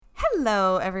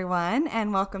Hello, everyone,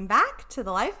 and welcome back to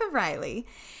The Life of Riley.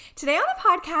 Today on the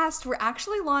podcast, we're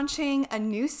actually launching a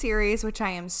new series, which I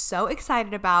am so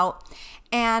excited about.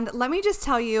 And let me just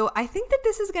tell you, I think that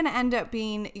this is going to end up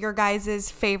being your guys'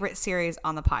 favorite series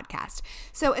on the podcast.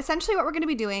 So essentially what we're going to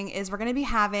be doing is we're going to be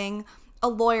having a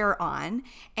lawyer on,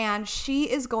 and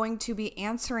she is going to be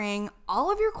answering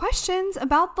all of your questions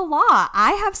about the law.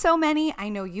 I have so many. I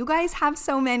know you guys have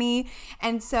so many.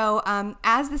 And so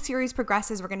as the series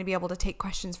progresses, we're going to be able to take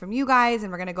questions from you guys,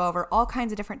 and we're going to go over all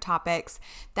kinds of different topics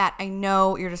that I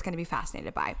know you're just going to be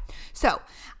fascinated by. So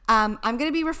I'm going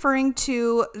to be referring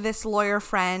to this lawyer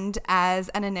friend as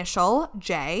an initial,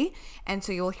 J. And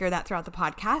so you will hear that throughout the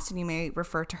podcast, and you may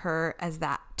refer to her as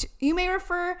that. You may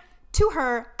refer to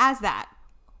her as that.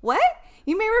 What?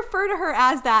 You may refer to her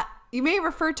as that. You may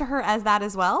refer to her as that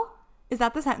as well? Is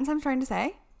that the sentence I'm trying to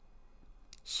say?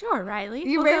 Sure, Riley.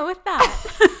 We'll go with that.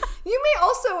 You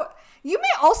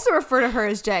may also refer to her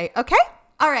as Jay, okay?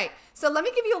 All right. So let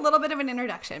me give you a little bit of an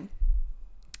introduction.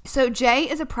 So Jay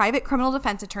is a private criminal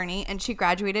defense attorney, and she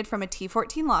graduated from a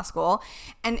T14 law school.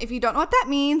 And if you don't know what that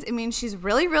means, it means she's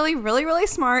really, really, really, really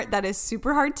smart. That is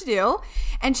super hard to do.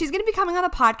 And she's going to be coming on the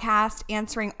podcast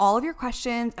answering all of your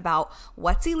questions about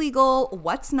what's illegal,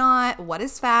 what's not, what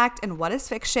is fact, and what is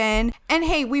fiction. And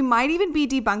hey, we might even be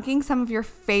debunking some of your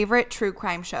favorite true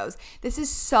crime shows. This is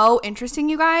so interesting,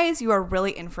 you guys. You are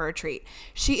really in for a treat.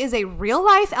 She is a real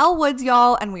life Elle Woods,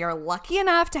 y'all, and we are lucky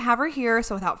enough to have her here.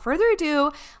 So without further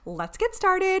ado, let's get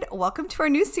started. Welcome to our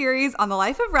new series on The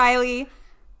Life of Riley.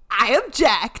 I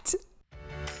object.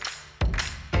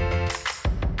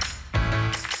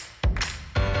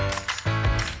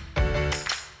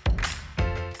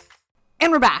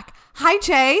 And we're back. Hi,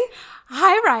 Jay.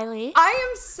 Hi, Riley. I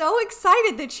am so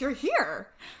excited that you're here.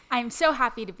 I'm so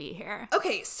happy to be here.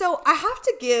 Okay, so I have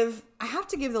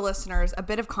to give the listeners a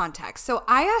bit of context. So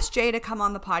I asked Jay to come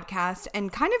on the podcast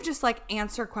and kind of just like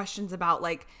answer questions about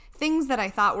like things that I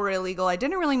thought were illegal. I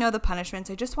didn't really know the punishments.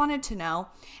 I just wanted to know.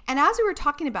 And as we were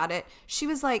talking about it, she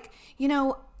was like, you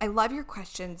know, I love your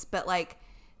questions, but like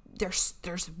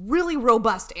there's really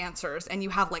robust answers, and you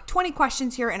have like 20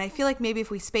 questions here, and I feel like maybe if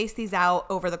we space these out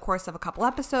over the course of a couple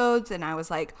episodes. And I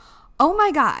was like, oh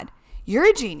my God, you're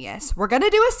a genius. We're going to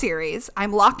do a series.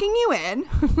 I'm locking you in.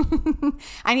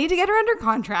 I need to get her under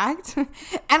contract. And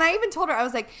I even told her, I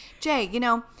was like, Jay, you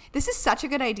know, this is such a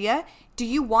good idea. Do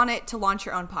you want it to launch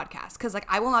your own podcast? Because like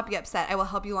I will not be upset. I will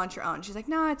help you launch your own. She's like,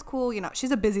 no, it's cool. You know,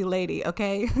 she's a busy lady,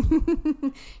 okay?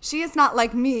 She is not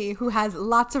like me, who has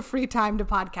lots of free time to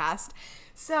podcast.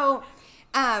 So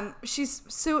she's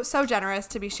so generous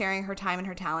to be sharing her time and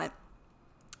her talent.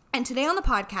 And today on the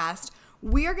podcast,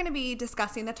 we are going to be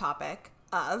discussing the topic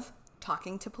of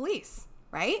talking to police,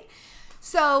 right?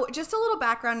 So just a little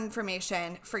background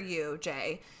information for you,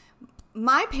 Jay.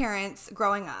 My parents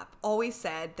growing up always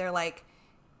said, they're like,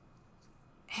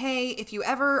 hey, if you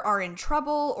ever are in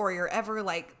trouble or you're ever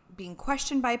like being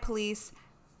questioned by police,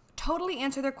 totally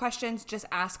answer their questions. Just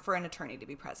ask for an attorney to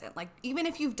be present. Like even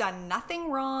if you've done nothing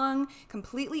wrong,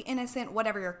 completely innocent,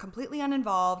 whatever, you're completely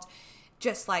uninvolved,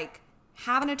 just like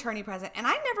have an attorney present. And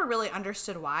I never really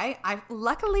understood why.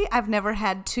 Luckily, I've never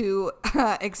had to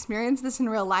experience this in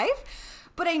real life.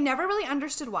 But I never really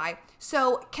understood why.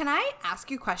 So can I ask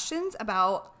you questions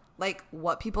about like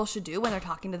what people should do when they're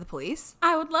talking to the police?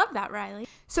 I would love that, Riley.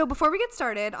 So before we get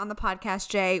started on the podcast,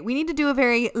 Jay, we need to do a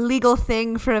very legal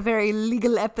thing for a very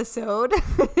legal episode.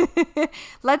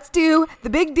 Let's do the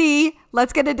big D.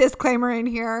 Let's get a disclaimer in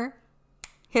here.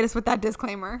 Hit us with that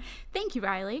disclaimer. Thank you,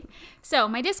 Riley. So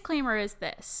my disclaimer is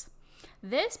this.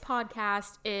 This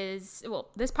podcast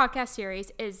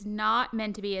series is not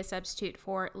meant to be a substitute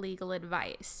for legal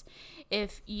advice.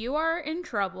 If you are in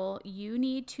trouble, you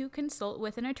need to consult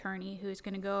with an attorney who's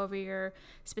going to go over your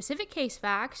specific case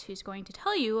facts, who's going to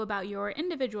tell you about your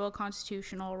individual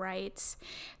constitutional rights,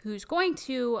 who's going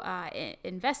to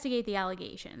investigate the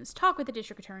allegations, talk with the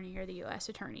district attorney or the U.S.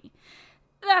 attorney.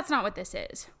 That's not what this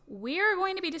is. We're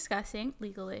going to be discussing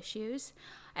legal issues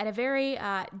at a very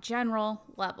general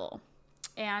level.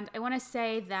 And I want to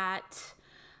say that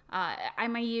I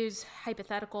might use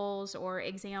hypotheticals or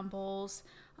examples,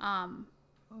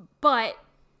 but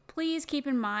please keep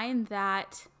in mind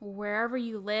that wherever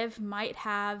you live might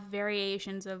have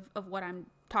variations of what I'm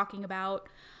talking about.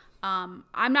 I'm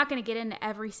not going to get into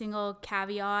every single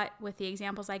caveat with the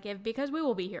examples I give because we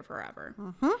will be here forever.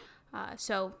 Mm-hmm.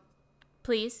 So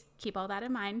please keep all that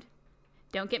in mind.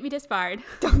 Don't get me disbarred.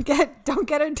 Don't get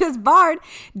her disbarred.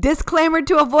 Disclaimer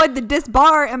to avoid the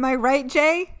disbar. Am I right,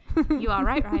 Jay? You all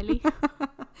right, Riley?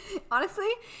 Honestly,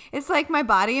 it's like my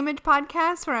body image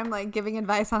podcast where I'm like giving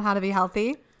advice on how to be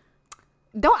healthy.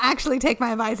 don't actually take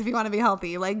my advice if you want to be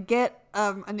healthy. Like, get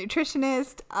a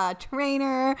nutritionist, a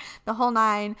trainer, the whole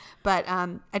nine. But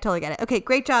I totally get it. Okay,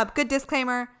 great job. Good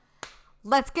disclaimer.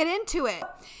 Let's get into it.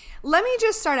 Let me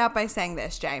just start out by saying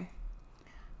this, Jay.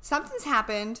 Something's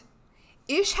happened.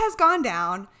 Ish has gone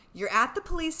down. You're at the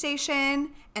police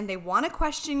station and they want to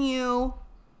question you.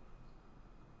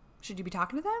 Should you be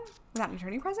talking to them without an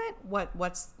attorney present? What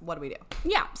do we do?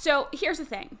 Yeah, so here's the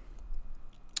thing.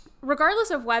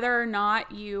 Regardless of whether or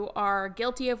not you are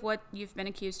guilty of what you've been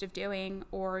accused of doing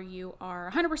or you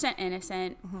are 100%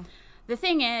 innocent, the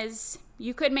thing is,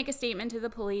 you could make a statement to the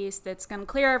police that's going to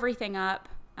clear everything up.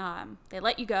 They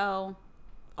let you go.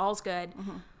 All's good.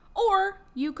 Or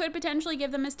you could potentially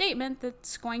give them a statement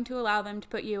that's going to allow them to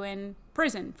put you in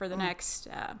prison for the next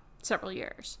several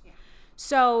years. Yeah.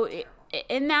 So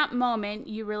in that moment,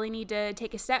 you really need to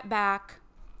take a step back,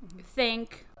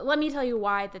 think. Let me tell you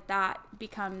why that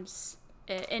becomes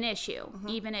an issue,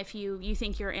 even if you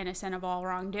think you're innocent of all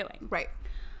wrongdoing. Right.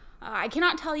 I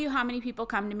cannot tell you how many people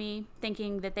come to me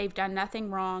thinking that they've done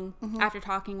nothing wrong. After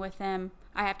talking with them,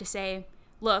 I have to say,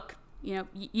 look, you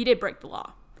did break the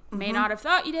law. May not have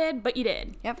thought you did, but you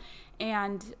did. Yep.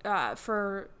 And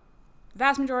for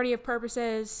vast majority of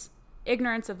purposes,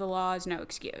 ignorance of the law is no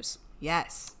excuse.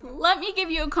 Yes. Let me give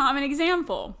you a common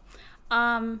example.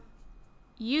 Not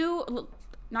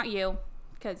you,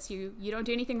 because you don't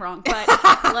do anything wrong, but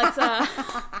let's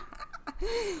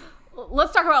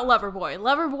talk about Loverboy.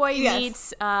 Loverboy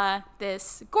meets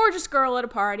this gorgeous girl at a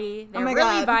party. They're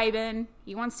really vibing.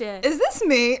 He wants to... Is this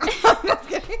me?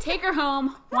 take her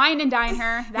home, wine and dine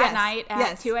her that night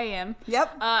at 2 a.m.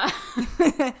 Yep.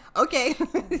 Okay.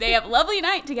 They have a lovely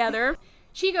night together.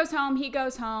 She goes home. He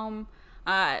goes home.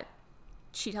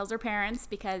 She tells her parents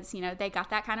because, they got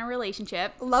that kind of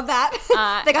relationship. Love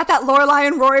that. They got that Lorelai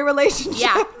and Rory relationship.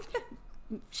 Yeah.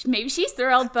 Maybe she's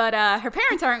thrilled, but her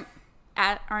parents aren't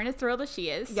as thrilled as she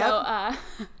is. Yep. So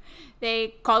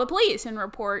they call the police and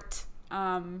report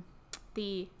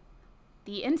the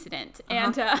incident.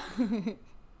 And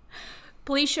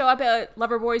police show up at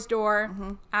Loverboy's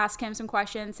door, ask him some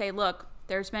questions, say, look,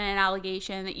 there's been an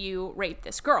allegation that you raped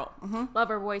this girl.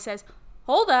 Loverboy says,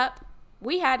 hold up.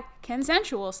 We had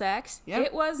consensual sex. Yep.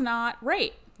 It was not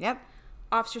rape. Yep.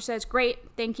 Officer says, great,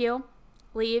 thank you.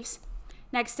 Leaves.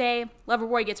 Next day,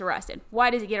 Loverboy gets arrested.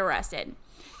 Why does he get arrested?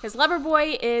 Because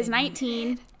Loverboy is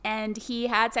 19 and he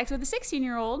had sex with a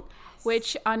 16-year-old,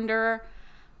 which under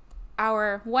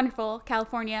our wonderful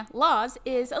California laws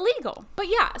is illegal. But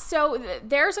yeah, so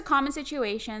there's a common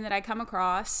situation that I come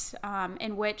across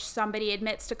in which somebody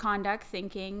admits to conduct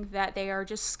thinking that they are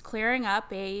just clearing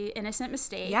up a innocent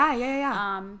mistake.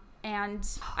 Yeah. And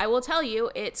I will tell you,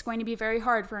 it's going to be very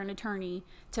hard for an attorney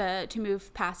to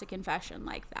move past a confession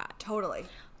like that. Totally.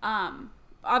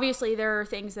 Obviously, there are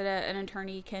things that an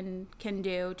attorney can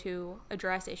do to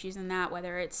address issues in that,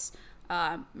 whether it's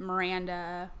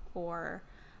Miranda or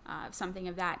something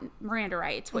of that, Miranda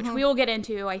rights, which we will get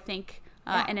into, I think,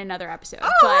 in another episode.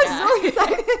 I'm so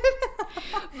excited.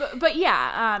 but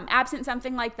yeah, absent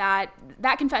something like that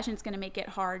confession is going to make it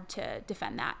hard to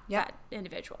defend that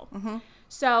individual.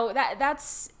 So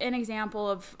that's an example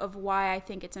of why I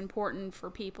think it's important for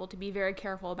people to be very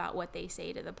careful about what they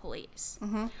say to the police.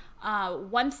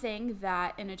 One thing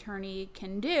that an attorney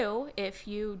can do if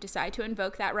you decide to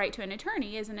invoke that right to an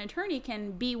attorney is an attorney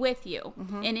can be with you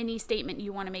in any statement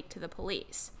you want to make to the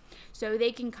police. So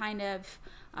they can kind of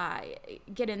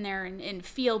get in there and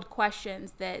field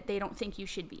questions that they don't think you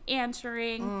should be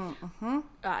answering,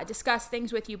 discuss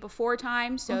things with you before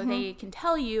time so they can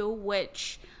tell you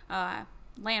which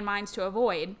landmines to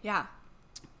avoid. Yeah.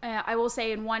 I will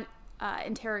say in one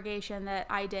interrogation that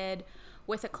I did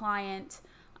with a client,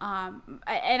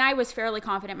 and I was fairly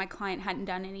confident my client hadn't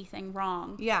done anything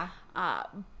wrong. Yeah.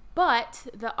 But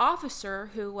the officer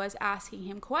who was asking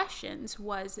him questions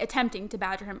was attempting to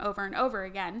badger him over and over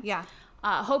again. Yeah.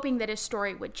 Hoping that his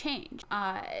story would change.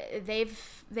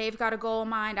 They've got a goal in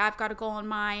mind. I've got a goal in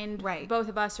mind. Right. Both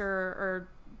of us are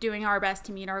doing our best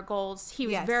to meet our goals. He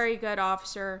was a very good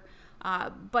officer.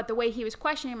 But the way he was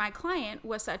questioning my client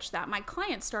was such that my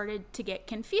client started to get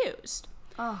confused.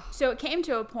 Oh. So it came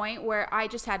to a point where I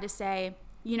just had to say,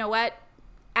 you know what?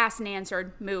 Asked and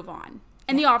answered, move on.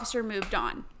 And the officer moved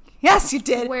on. Yes, you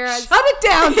did. Whereas, shut it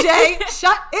down, Jay.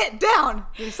 Shut it down.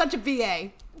 You're such a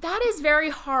VA. That is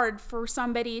very hard for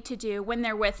somebody to do when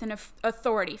they're with an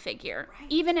authority figure.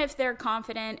 Right. Even if they're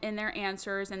confident in their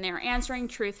answers and they're answering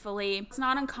truthfully, it's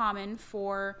not uncommon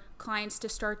for clients to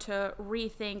start to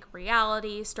rethink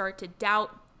reality, start to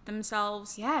doubt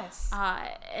themselves. Yes.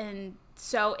 And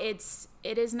So it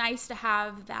is nice to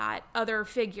have that other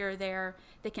figure there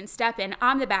that can step in.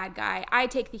 I'm the bad guy. I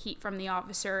take the heat from the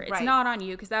officer. It's Right. not on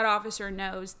you because that officer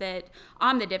knows that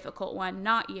I'm the difficult one,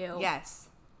 not you. Yes.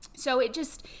 So it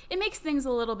makes things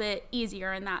a little bit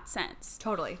easier in that sense.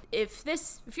 Totally. If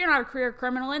you're not a career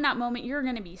criminal in that moment, you're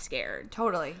going to be scared.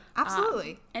 Totally.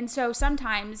 Absolutely. And so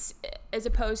sometimes, as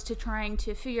opposed to trying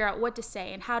to figure out what to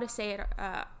say and how to say it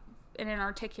in an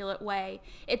articulate way,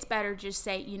 it's better just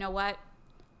say, you know what?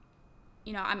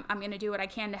 I'm going to do what I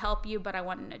can to help you, but I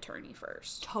want an attorney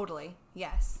first. Totally.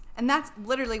 Yes. And that's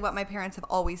literally what my parents have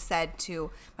always said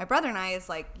to my brother and I is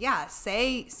like, yeah,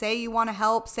 say you want to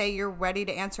help, say you're ready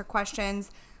to answer questions.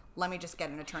 Let me just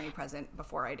get an attorney present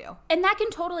before I do. And that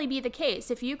can totally be the case.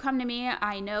 If you come to me,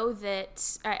 I know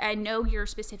that I know your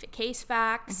specific case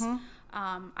facts.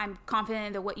 I'm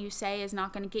confident that what you say is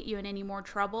not going to get you in any more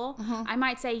trouble. I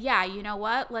might say, yeah, you know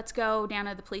what? Let's go down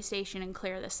to the police station and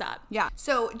clear this up. Yeah.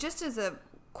 So just as a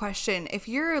question, if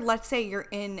let's say you're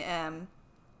in an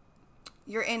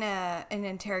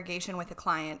interrogation with a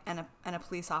client and a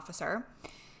police officer,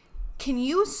 can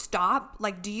you stop?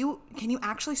 Like, can you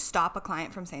actually stop a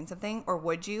client from saying something, or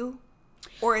would you?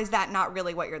 Or is that not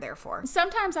really what you're there for?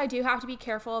 Sometimes I do have to be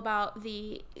careful about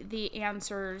the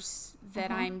answers that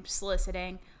I'm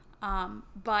soliciting.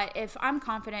 But if I'm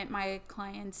confident my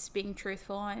client's being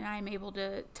truthful and I'm able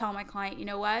to tell my client, you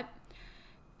know what,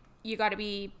 you got to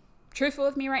be truthful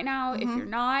with me right now. If you're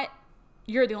not,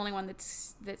 you're the only one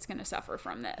that's going to suffer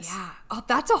from this. Yeah. Oh,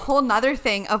 that's a whole nother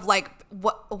thing of like,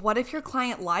 what if your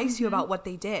client lies to you about what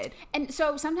they did? And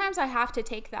so sometimes I have to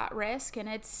take that risk, and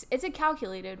it's a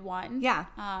calculated one. Yeah.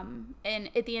 And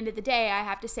at the end of the day, I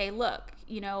have to say, look,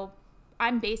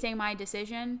 I'm basing my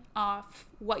decision off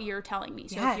what you're telling me.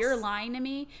 So Yes. if you're lying to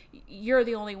me, you're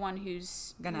the only one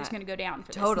who's going to go down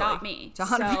for this, not me. So,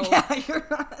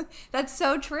 Yeah, that's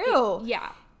so true.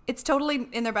 Yeah. It's totally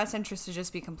in their best interest to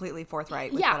just be completely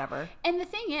forthright with whatever. And the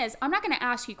thing is, I'm not going to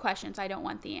ask you questions I don't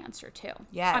want the answer to.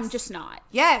 Yes. I'm just not.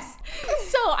 Yes.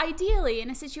 So ideally, in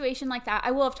a situation like that,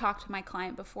 I will have talked to my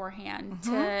client beforehand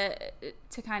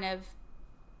to kind of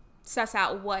suss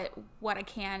out what I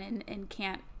can and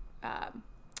can't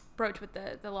broach with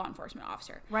the law enforcement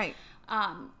officer. Right.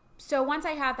 So once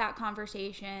I have that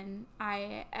conversation,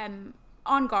 I am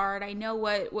on guard. I know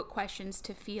what questions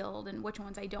to field and which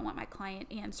ones I don't want my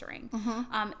client answering.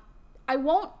 I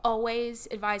won't always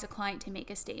advise a client to make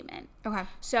a statement. Okay.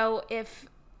 So if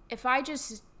I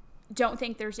just don't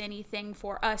think there's anything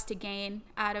for us to gain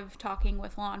out of talking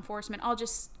with law enforcement, I'll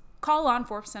just call law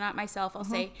enforcement out myself. I'll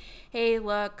say, hey,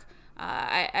 look,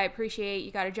 I appreciate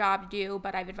you got a job to do,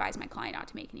 but I've advised my client not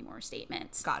to make any more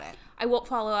statements. Got it. I won't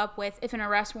follow up with, if an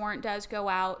arrest warrant does go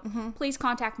out, please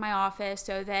contact my office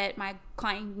so that my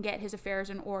client can get his affairs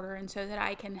in order and so that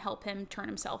I can help him turn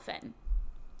himself in.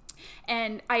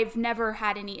 And I've never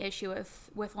had any issue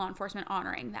with law enforcement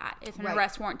honoring that. If an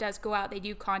arrest warrant does go out, they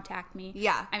do contact me.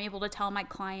 Yeah. I'm able to tell my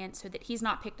client so that he's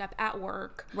not picked up at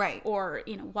work. Right. Or,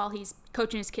 while he's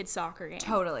coaching his kid's soccer game.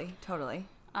 Totally.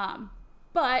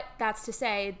 But that's to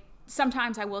say,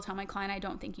 sometimes I will tell my client I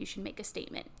don't think you should make a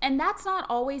statement. And that's not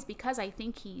always because I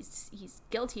think he's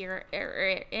guilty or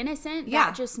innocent. Yeah.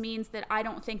 That just means that I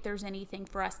don't think there's anything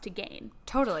for us to gain.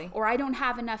 Totally. Or I don't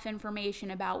have enough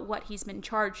information about what he's been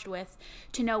charged with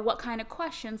to know what kind of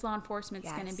questions law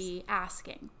enforcement's going to be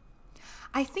asking.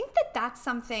 I think that that's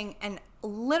something, and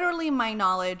literally my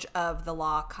knowledge of the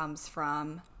law comes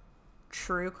from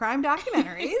true crime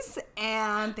documentaries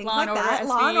and things like that.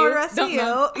 Law and Order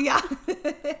SVU. Yeah.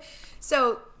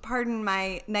 So pardon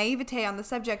my naivete on the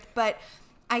subject, but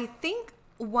I think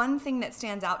one thing that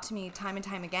stands out to me time and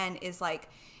time again is like,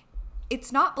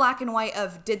 it's not black and white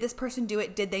of did this person do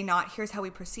it? Did they not? Here's how we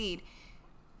proceed.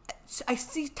 I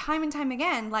see time and time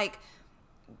again, like,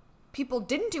 people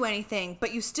didn't do anything,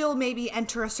 but you still maybe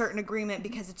enter a certain agreement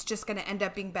because it's just going to end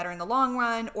up being better in the long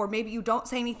run, or maybe you don't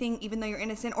say anything even though you're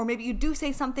innocent, or maybe you do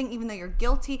say something even though you're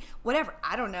guilty, whatever.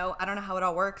 I don't know how it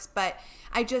all works, but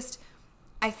I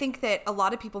think that a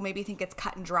lot of people maybe think it's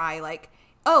cut and dry, like,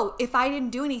 oh, if I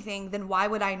didn't do anything, then why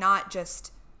would I not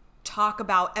just talk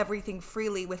about everything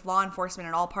freely with law enforcement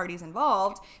and all parties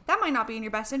involved? That might not be in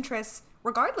your best interest,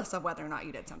 regardless of whether or not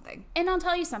you did something. And I'll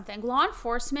tell you something. Law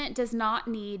enforcement does not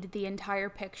need the entire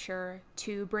picture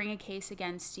to bring a case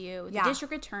against you. The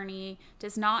district attorney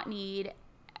does not need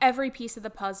every piece of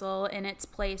the puzzle in its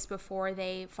place before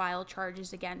they file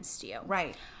charges against you.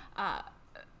 Right.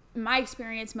 My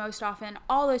experience, most often,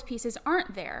 all those pieces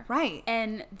aren't there. Right.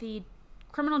 And the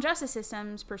criminal justice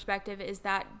system's perspective is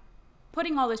that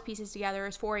putting all those pieces together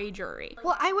is for a jury.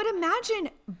 Well, I would imagine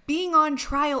being on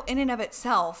trial in and of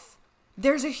itself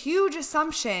there's a huge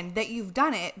assumption that you've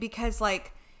done it because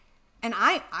like, and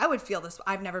I would feel this,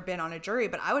 I've never been on a jury,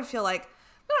 but I would feel like,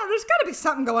 no, there's got to be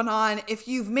something going on if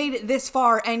you've made it this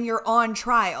far and you're on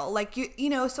trial. Like, you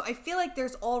know, so I feel like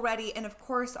there's already, and of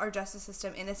course our justice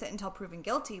system, innocent until proven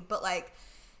guilty, but like,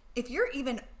 if you're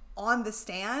even on the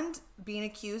stand being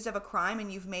accused of a crime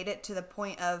and you've made it to the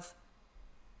point of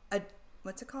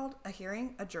what's it called? A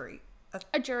hearing? A jury?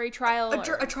 A jury trial. A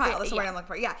trial. That's the word I'm looking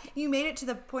for. Yeah. You made it to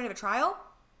the point of a trial.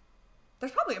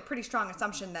 There's probably a pretty strong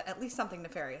assumption that at least something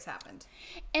nefarious happened.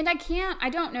 And I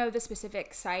don't know the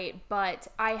specific site, but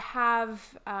I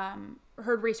have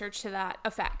heard research to that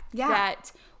effect. Yeah.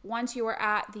 That once you are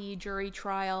at the jury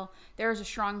trial, there's a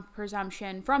strong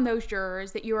presumption from those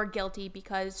jurors that you are guilty,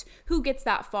 because who gets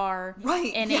that far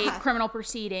in a criminal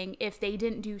proceeding if they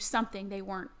didn't do something they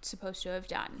weren't supposed to have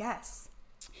done? Yes.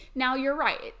 Now, you're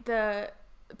right. The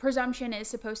presumption is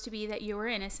supposed to be that you are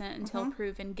innocent until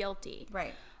proven guilty.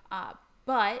 Right.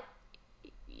 But,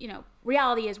 you know,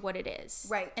 reality is what it is.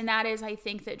 Right. And that is, I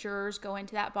think, that jurors go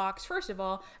into that box, first of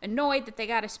all, annoyed that they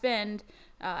got to spend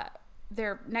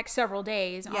their next several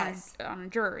days on a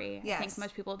jury. Yes. I think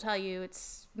most people will tell you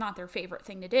it's not their favorite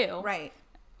thing to do. Right.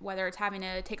 Whether it's having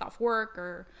to take off work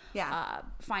or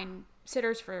find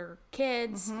sitters for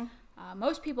kids.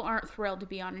 Most people aren't thrilled to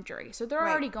be on a jury. So they're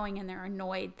already going in there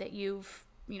annoyed that you've,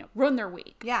 you know, ruined their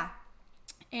week. Yeah.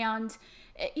 And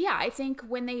yeah, I think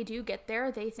when they do get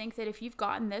there, they think that if you've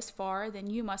gotten this far, then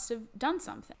you must have done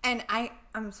something. And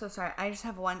I'm so sorry. I just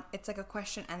have one. It's like a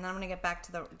question, and then I'm going to get back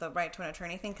to the right to an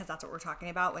attorney thing, because that's what we're talking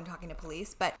about when talking to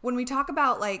police. But when we talk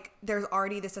about, like, there's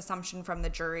already this assumption from the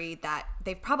jury that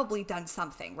they've probably done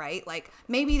something, right? Like,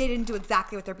 maybe they didn't do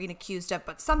exactly what they're being accused of,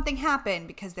 but something happened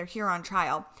because they're here on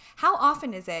trial. How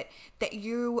often is it that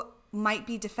you might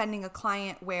be defending a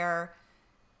client where,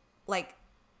 like,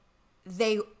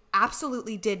 they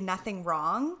absolutely did nothing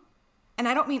wrong? And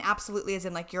I don't mean absolutely as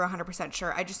in like you're 100%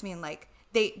 sure. I just mean like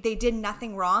they did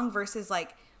nothing wrong versus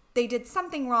like they did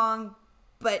something wrong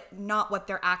but not what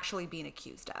they're actually being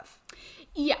accused of.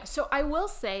 Yeah, so I will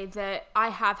say that I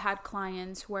have had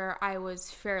clients where I was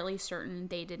fairly certain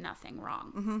they did nothing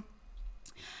wrong.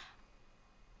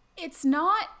 It's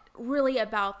not really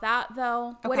about that,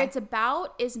 though. What it's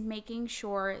about is making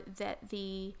sure that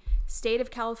the state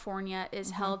of California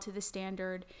is held to the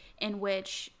standard in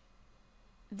which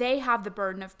they have the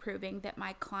burden of proving that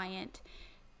my client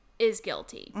is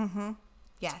guilty.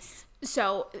 Yes.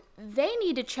 So they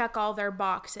need to check all their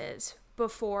boxes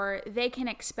before they can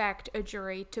expect a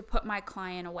jury to put my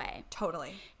client away.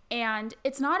 Totally. And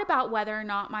it's not about whether or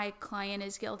not my client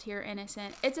is guilty or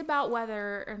innocent. It's about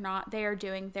whether or not they are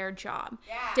doing their job.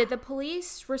 Yeah. Did the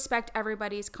police respect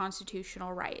everybody's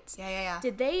constitutional rights? Yeah.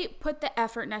 Did they put the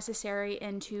effort necessary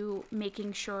into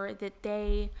making sure that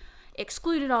they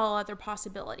excluded all other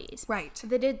possibilities? Right.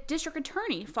 Did the district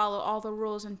attorney follow all the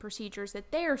rules and procedures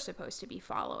that they're supposed to be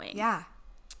following? Yeah.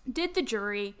 Did the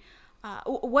jury...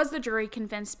 was the jury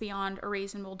convinced beyond a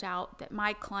reasonable doubt that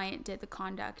my client did the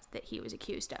conduct that he was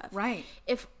accused of? Right.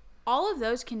 If all of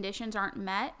those conditions aren't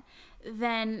met,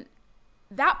 then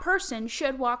that person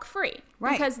should walk free.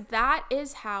 Right. Because that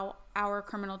is how our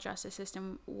criminal justice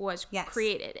system was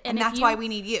created. And that's why we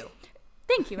need you.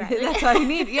 Thank you, Riley. That's why we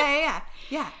need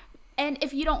Yeah. And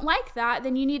if you don't like that,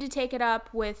 then you need to take it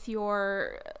up with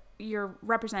your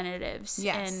representatives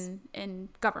in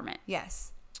government.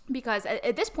 Yes. Because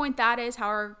at this point, that is how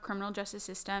our criminal justice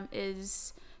system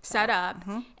is set up.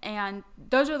 And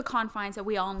those are the confines that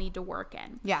we all need to work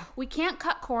in. Yeah. We can't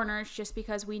cut corners just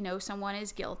because we know someone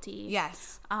is guilty.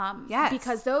 Yes.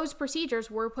 Because those procedures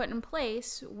were put in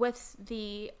place with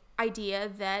the idea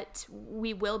that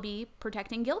we will be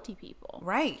protecting guilty people.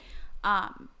 Right.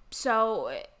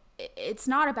 So it's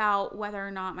not about whether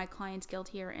or not my client's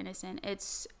guilty or innocent.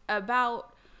 It's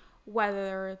about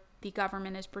whether the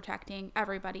government is protecting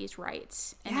everybody's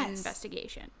rights in an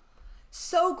investigation.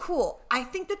 So cool. I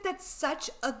think that that's such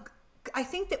a... I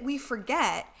think that we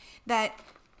forget that,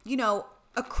 you know,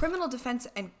 a criminal defense...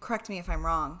 And correct me if I'm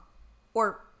wrong.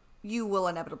 Or you will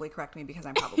inevitably correct me because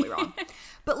I'm probably wrong.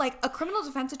 But, like, a criminal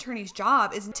defense attorney's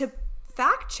job is to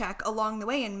fact check along the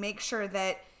way and make sure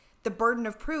that the burden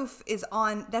of proof is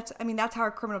on... That's how our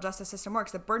criminal justice system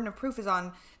works. The burden of proof is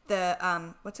on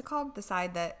the... what's it called? The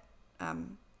side that...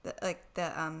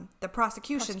 the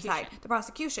prosecution side. The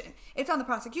prosecution. It's on the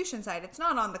prosecution side. It's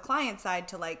not on the client side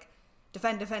to like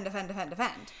defend.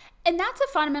 And that's a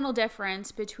fundamental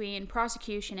difference between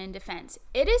prosecution and defense.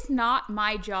 It is not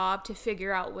my job to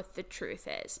figure out what the truth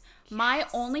is. Yes. My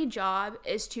only job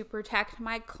is to protect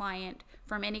my client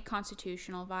from any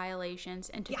constitutional violations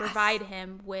and to provide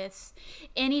him with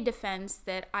any defense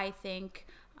that I think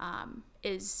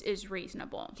is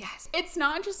reasonable. Yes. It's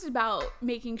not just about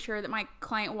making sure that my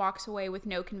client walks away with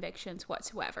no convictions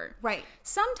whatsoever. Right.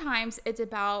 Sometimes it's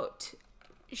about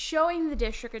showing the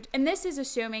district, and this is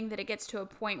assuming that it gets to a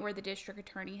point where the district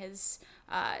attorney has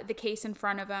the case in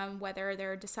front of them, whether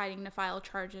they're deciding to file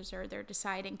charges or they're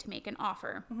deciding to make an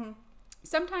offer.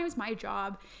 Sometimes my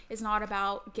job is not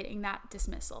about getting that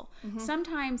dismissal.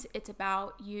 Sometimes it's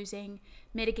about using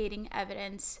mitigating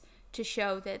evidence to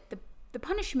show that the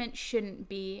punishment shouldn't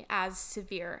be as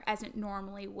severe as it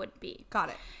normally would be.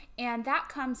 Got it. And that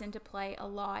comes into play a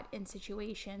lot in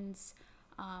situations.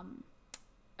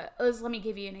 Let me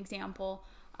give you an example.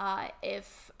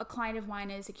 If a client of mine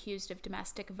is accused of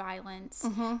domestic violence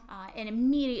and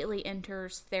immediately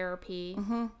enters therapy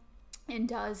and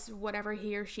does whatever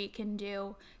he or she can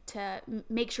do to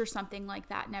make sure something like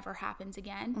that never happens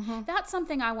again, that's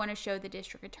something I want to show the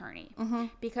district attorney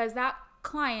because that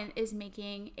client is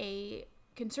making a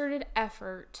concerted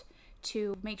effort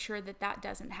to make sure that that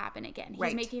doesn't happen again.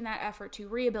 He's making that effort to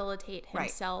rehabilitate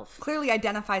himself. Clearly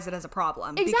identifies it as a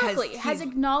problem. Exactly. Because has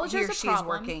acknowledged there's a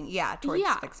problem. She's working, towards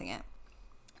fixing it.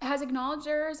 Has acknowledged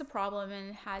there is a problem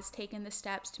and has taken the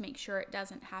steps to make sure it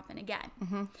doesn't happen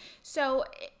again. So,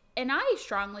 and I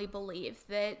strongly believe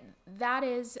that that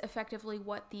is effectively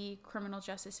what the criminal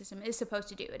justice system is supposed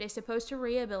to do. It is supposed to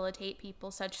rehabilitate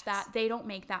people such that they don't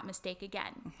make that mistake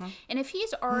again. And if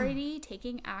he's already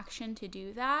taking action to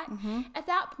do that, at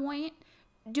that point,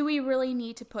 do we really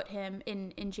need to put him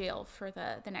in jail for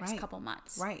the next couple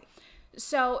months? Right.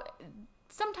 So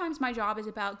sometimes my job is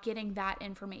about getting that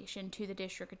information to the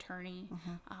district attorney,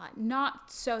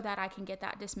 not so that I can get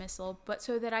that dismissal, but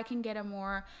so that I can get a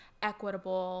more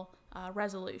equitable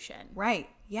resolution. Right.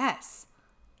 Yes.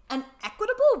 An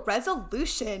equitable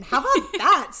resolution. How about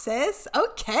that, sis?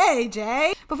 Okay,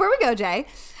 Jay. Before we go, Jay,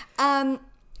 I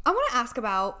want to ask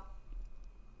about,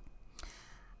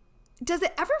 does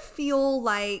it ever feel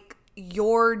like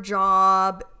your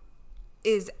job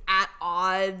is at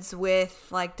odds with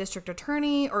like district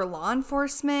attorney or law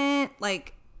enforcement?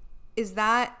 Like, is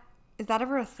that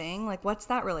ever a thing? Like, what's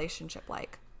that relationship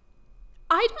like?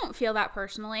 I don't feel that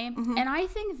personally. And I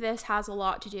think this has a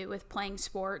lot to do with playing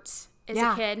sports as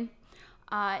a kid.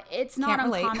 It's not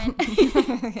uncommon.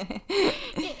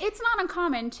 It's not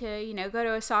uncommon to, go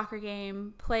to a soccer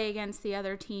game, play against the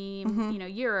other team.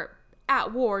 You're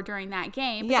at war during that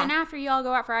game. But then after, you all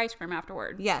go out for ice cream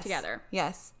afterward together.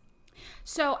 Yes.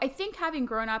 So I think having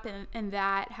grown up in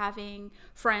that, having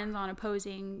friends on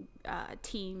opposing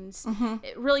teams,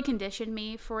 it really conditioned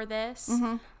me for this.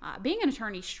 Being an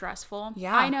attorney is stressful.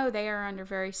 Yeah. I know they are under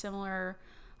very similar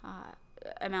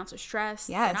amounts of stress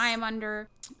than I am under,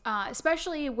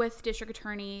 especially with district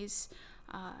attorneys.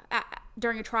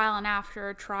 During a trial and after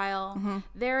a trial,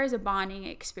 there is a bonding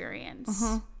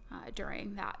experience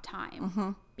during that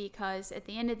time because at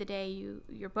the end of the day,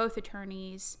 you're both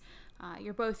attorneys.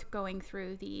 You're both going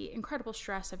through the incredible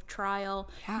stress of trial,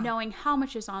 knowing how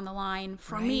much is on the line.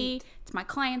 For me, it's my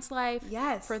client's life.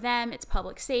 Yes. For them, it's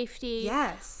public safety.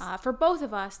 Yes. For both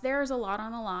of us, there's a lot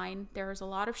on the line. There's a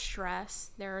lot of stress.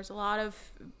 There's a lot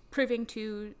of proving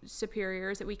to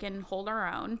superiors that we can hold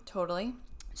our own. Totally.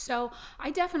 So I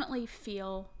definitely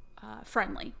feel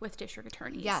friendly with district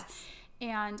attorneys. Yes.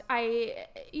 And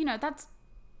that's...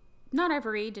 Not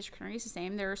every district attorney is the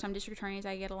same. There are some district attorneys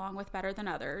I get along with better than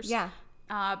others. Yeah.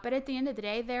 But at the end of the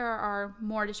day, there are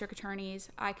more district attorneys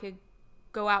I could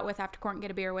go out with after court and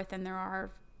get a beer with than there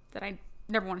are that I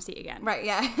never want to see again. Right,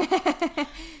 yeah.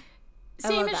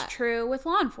 Same is true with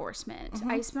law enforcement.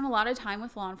 I spend a lot of time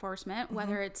with law enforcement,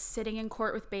 whether it's sitting in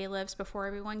court with bailiffs before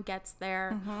everyone gets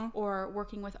there, or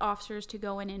working with officers to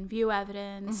go in and view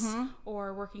evidence,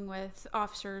 or working with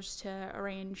officers to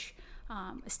arrange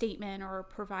a statement or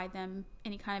provide them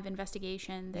any kind of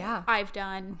investigation that I've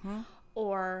done,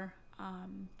 or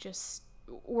just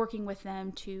working with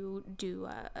them to do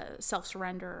a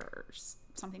self-surrender or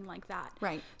something like that.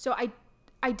 Right. So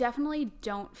I definitely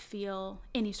don't feel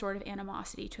any sort of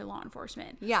animosity to law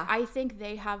enforcement. Yeah. I think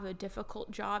they have a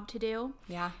difficult job to do.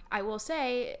 Yeah. I will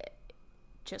say,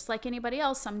 just like anybody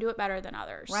else, some do it better than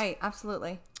others. Right.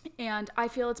 Absolutely. And I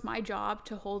feel it's my job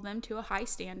to hold them to a high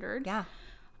standard. Yeah.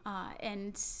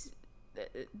 And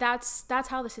that's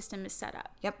how the system is set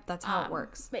up. Yep, that's how it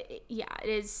works. But it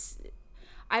is.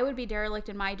 I would be derelict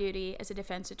in my duty as a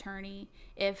defense attorney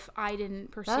if I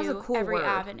didn't pursue every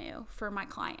avenue for my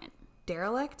client.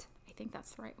 Derelict? I think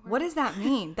that's the right word. What does that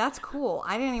mean? That's cool.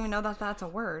 I didn't even know that that's a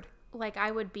word. Like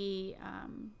I would be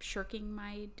shirking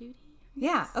my duty.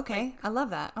 Yeah, okay. Like, I love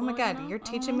that. Oh my God, you're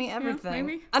teaching me everything. Yeah,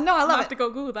 maybe. No, I love it. I'll have to go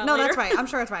Google that later. No, that's right. I'm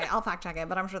sure it's right. I'll fact check it,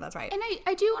 but I'm sure that's right. And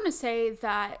I do want to say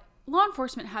that law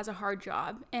enforcement has a hard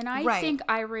job. And I Right. think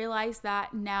I realize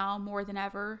that now more than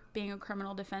ever, being a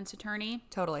criminal defense attorney.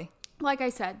 Totally. Like I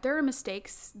said, there are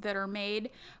mistakes that are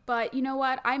made, but you know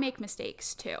what? I make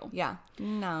mistakes too. Yeah.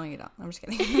 No, you don't. I'm just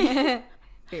kidding.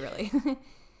 Be really.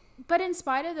 But in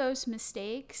spite of those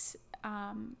mistakes,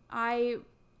 I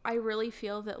really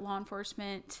feel that law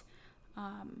enforcement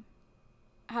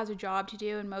has a job to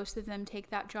do, and most of them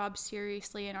take that job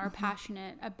seriously and are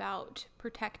passionate about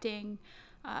protecting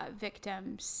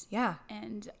victims. Yeah.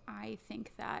 And I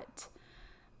think that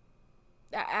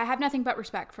I have nothing but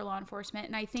respect for law enforcement.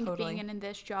 And I think Totally. being in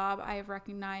this job, I have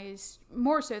recognized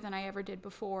more so than I ever did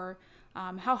before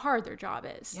how hard their job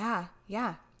is. Yeah.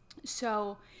 Yeah.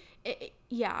 So,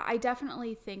 yeah, I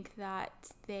definitely think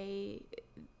that they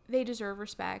deserve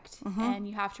respect, and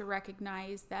you have to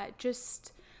recognize that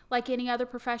just like any other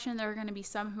profession, there are going to be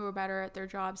some who are better at their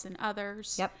jobs than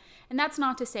others. Yep. And that's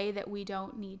not to say that we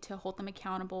don't need to hold them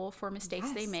accountable for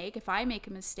mistakes they Yes. make. If I make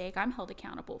a mistake, I'm held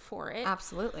accountable for it.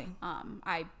 Absolutely.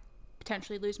 I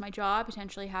potentially lose my job,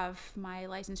 potentially have my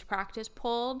license practice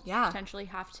pulled, Yeah. potentially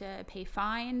have to pay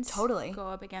fines, Totally. go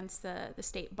up against the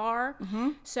state bar.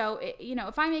 So,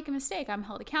 if I make a mistake, I'm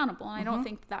held accountable. And I don't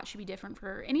think that should be different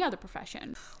for any other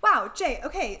profession. Wow, Jay.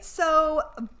 Okay, so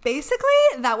basically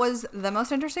that was the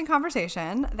most interesting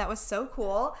conversation. That was so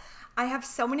cool. I have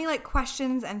so many like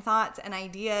questions and thoughts and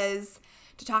ideas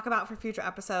to talk about for future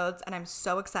episodes, and I'm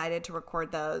so excited to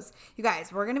record those. You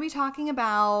guys, we're going to be talking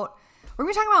about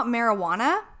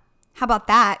marijuana. How about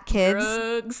that, kids?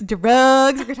 Drugs.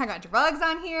 We're going to talk about drugs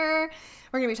on here.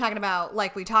 We're going to be talking about,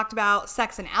 like we talked about,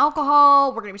 sex and alcohol.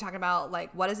 We're going to be talking about, like,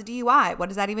 what is a DUI? What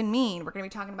does that even mean? We're going to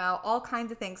be talking about all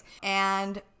kinds of things.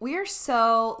 And we are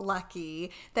so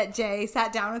lucky that Jay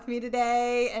sat down with me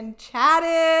today and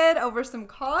chatted over some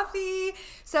coffee.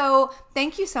 So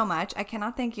thank you so much. I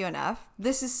cannot thank you enough.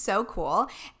 This is so cool.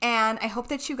 And I hope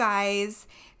that you guys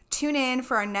tune in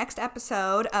for our next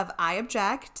episode of I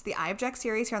Object, the I Object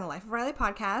series here on the Life of Riley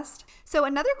podcast. So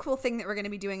another cool thing that we're going to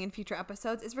be doing in future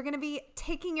episodes is we're going to be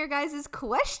taking your guys'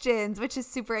 questions, which is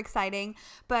super exciting.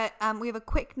 But we have a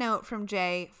quick note from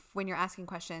Jay when you're asking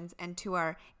questions and to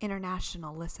our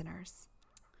international listeners.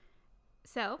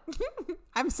 So,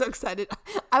 I'm so excited.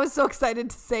 I was so excited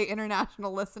to say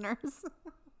international listeners.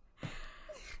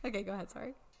 Okay, go ahead.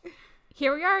 Sorry.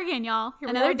 here we are again, y'all. we are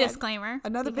Another again. disclaimer.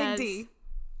 Another big because D.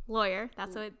 Lawyer.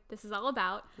 That's what this is all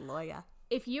about. Lawyer.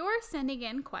 If you are sending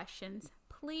in questions,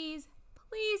 please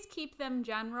keep them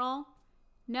general.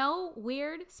 No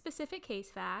weird specific case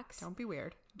facts. Don't be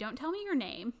weird. Don't tell me your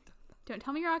name. Don't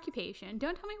tell me your occupation.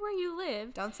 Don't tell me where you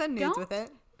live. Don't send nudes with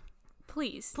it.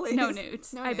 Please. Please. No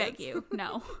nudes. No I beg nudes. you.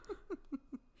 No.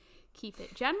 Keep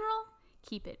it general.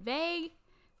 Keep it vague.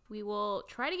 We will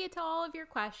try to get to all of your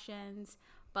questions,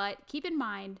 but keep in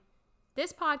mind,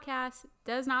 this podcast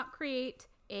does not create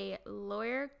a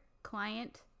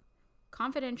lawyer-client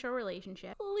confidential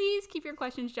relationship. Please keep your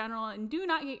questions general and do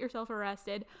not get yourself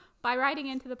arrested by writing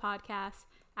into the podcast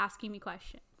asking me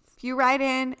questions. If you write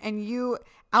in and you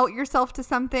out yourself to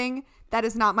something, that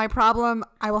is not my problem.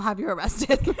 I will have you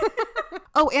arrested.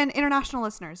 Oh, and international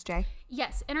listeners, Jay.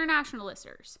 Yes, international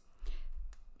listeners.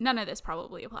 None of this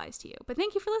probably applies to you, but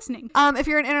thank you for listening. If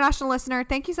you're an international listener,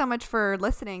 thank you so much for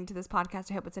listening to this podcast.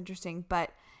 I hope it's interesting,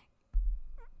 but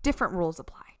different rules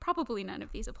apply. Probably none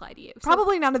of these apply to you. So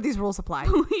Probably none of these rules apply.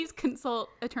 please consult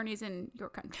attorneys in your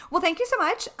country. Well, thank you so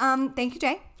much. Thank you,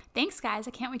 Jay. Thanks, guys.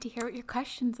 I can't wait to hear what your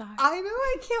questions are. I know,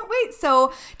 I can't wait.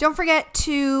 So don't forget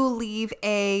to leave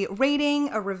a rating,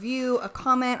 a review, a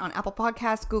comment on Apple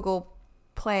Podcasts, Google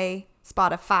Play,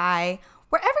 Spotify,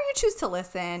 wherever you choose to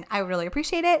listen. I really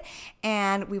appreciate it.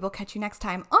 And we will catch you next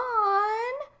time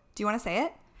on, do you want to say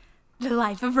it? The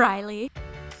Life of Riley.